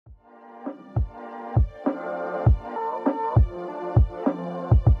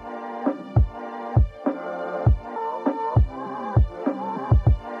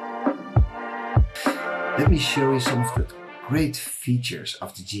show you some of the great features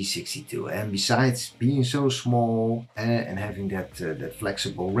of the G62. And besides being so small and having that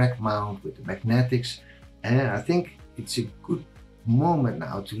flexible rack mount with the magnetics, I think it's a good moment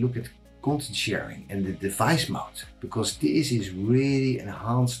now to look at content sharing and the device mode, because this is really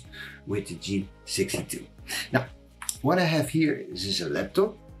enhanced with the G62. Now, what I have here is a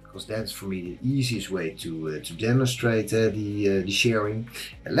laptop, because that's for me the easiest way to demonstrate the sharing.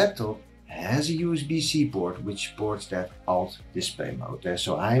 A laptop has a USB-C port which supports that alt display mode.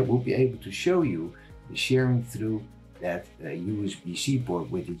 So I will be able to show you the sharing through that USB-C port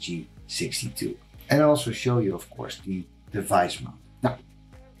with the G62, and also show you, of course, the device mode. Now,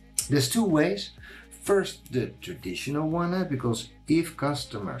 there's two ways. First, the traditional one, because if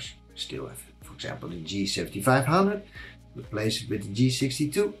customers still have, for example, the G7500, replace it with the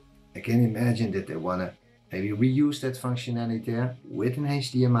G62, I can imagine that they want to maybe reuse that functionality there with an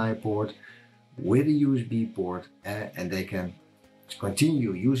HDMI port, with a USB port, and they can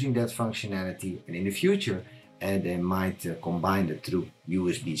continue using that functionality, and in the future they might combine it through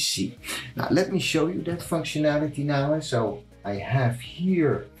USB-C. Now let me show you that functionality now. So I have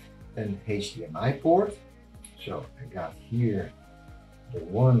here an HDMI port. So I got here the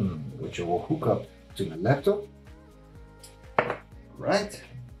one which I will hook up to the laptop. Right.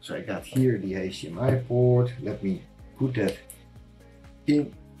 So I got here the HDMI port. Let me put that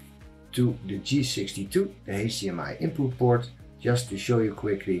into the G62, the HDMI input port, just to show you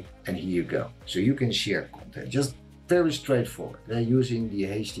quickly. And here you go. So you can share content, just very straightforward. They're using the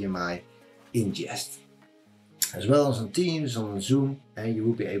HDMI ingest. As well as on Teams, on Zoom, and you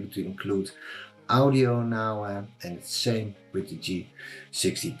will be able to include audio now, and it's the same with the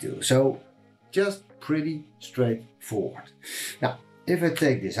G62. So just pretty straightforward. Now, if I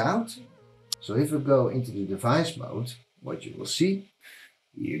take this out, so if I go into the device mode, what you will see,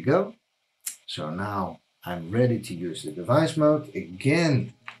 here you go. So now I'm ready to use the device mode.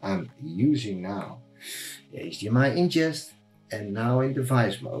 Again, I'm using now the HDMI ingest, and now in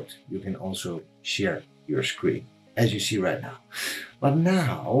device mode, you can also share your screen, as you see right now. But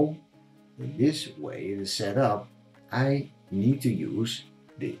now, in this way it is set up, I need to use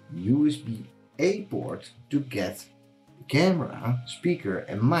the USB-A port to get camera, speaker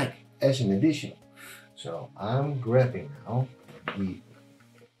and mic as an additional. So I'm grabbing now the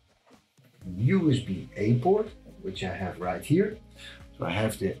USB-A port, which I have right here. So I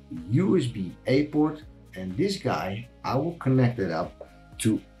have the USB-A port, and this guy, I will connect it up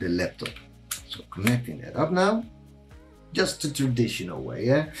to the laptop. So connecting that up now, just the traditional way,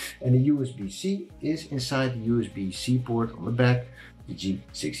 and the USB-C is inside the USB-C port on the back, the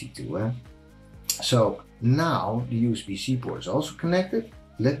G62. So now the USB-C port is also connected.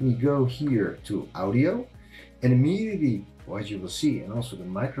 Let me go here to audio, and immediately what you will see, and also the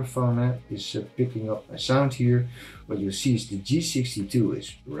microphone is picking up my sound here. What you'll see is the G62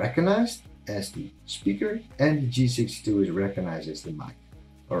 is recognized as the speaker, and the G62 is recognized as the mic.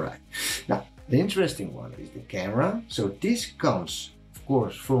 All right. Now the interesting one is the camera. So this comes, of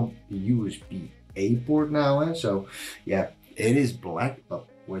course, from the USB-A port now. So yeah, it is black, but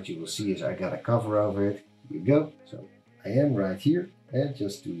what you will see is I got a cover over it. Here you go. So I am right here, and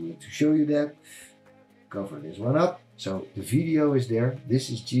just to show you that, cover this one up. So the video is there. This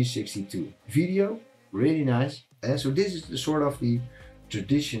is G62 video, really nice. And so this is the sort of the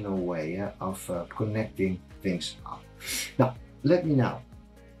traditional way of connecting things up. Now let me now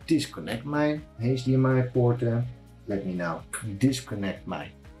disconnect my HDMI port. Let me now disconnect my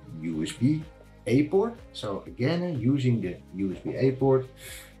USB-A port. So again, using the USB-A port,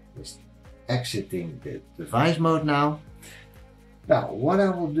 just exiting the device mode now. Now what I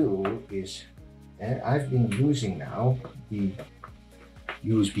will do is, I've been using now the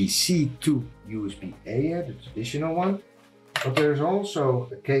USB-C to USB-A, the traditional one, but there's also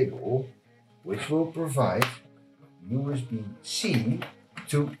a cable which will provide USB-C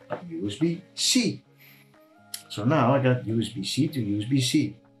to USB-C. So now I got USB-C to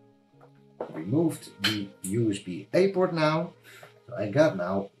USB-C. Removed the USB-A port now. So I got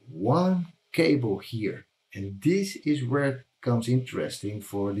now one cable here, and this is where it becomes interesting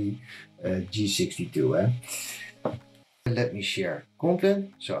for the G62. Let me share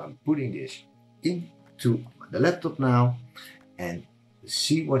content. So I'm putting this into the laptop now, and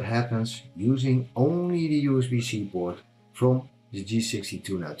see what happens using only the USB-C port from the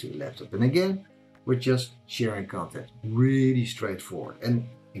G62 now to the laptop. And again, we're just sharing content, really straightforward. And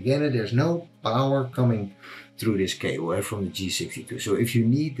again, there's no power coming through this cable from the G62. So if you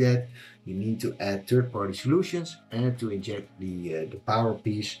need that, you need to add third-party solutions and to inject the power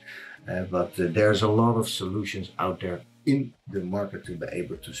piece. But there's a lot of solutions out there in the market to be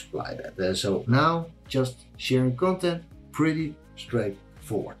able to supply that. So now just sharing content, pretty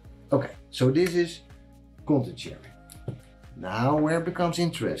straightforward. Okay, so this is content sharing. Now where it becomes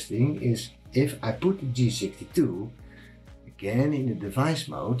interesting is if I put the G62 again in the device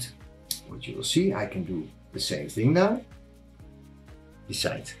mode, what you will see, I can do the same thing now.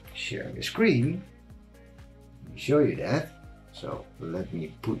 Besides sharing the screen, let me show you that. So let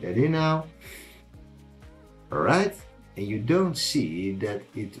me put that in now. Alright, and you don't see that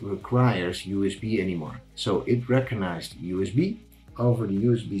it requires USB anymore. So it recognized USB over the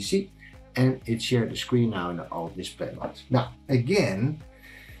USB-C and it shared the screen now in the all display mode. Now again,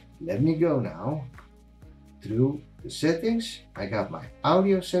 let me go now through the settings. I got my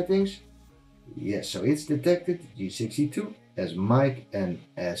audio settings. Yes, so it's detected G62 as mic and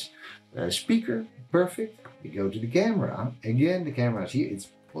as speaker. Perfect. We go to the camera. Again, the camera is here. It's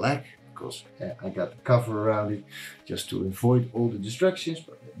black because I got the cover around it just to avoid all the distractions.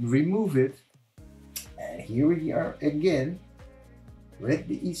 But remove it. And here we are again with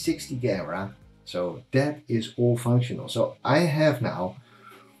the E60 camera. So that is all functional. So I have now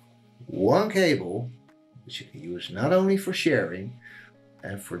one cable which you can use not only for sharing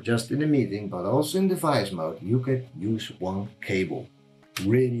and for just in the meeting, but also in device mode. You can use one cable.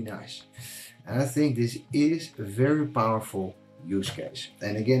 Really nice. And I think this is a very powerful use case.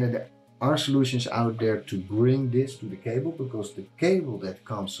 And again, there are solutions out there to bring this to the cable, because the cable that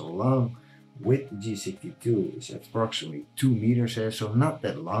comes along with the G62 is approximately 2 meters, so not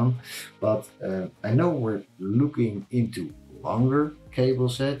that long. But I know we're looking into longer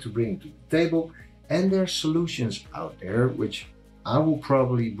cables to bring to the table, and there are solutions out there which I will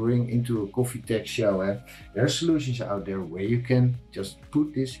probably bring into a coffee tech show. There are solutions out there where you can just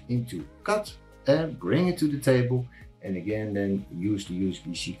put this into cut and bring it to the table, and again then use the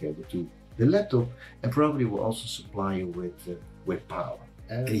USB-C cable to the laptop, and probably will also supply you with power.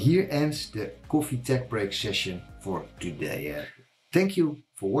 And here ends the coffee tech break session for today. Thank you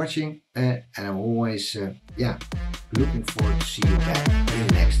for watching, and I'm always looking forward to see you back in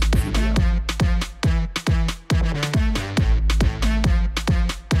the next video.